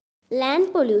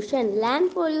Land pollution.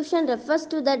 Land pollution refers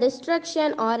to the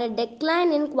destruction or a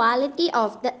decline in quality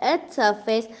of the earth's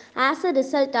surface as a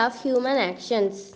result of human actions.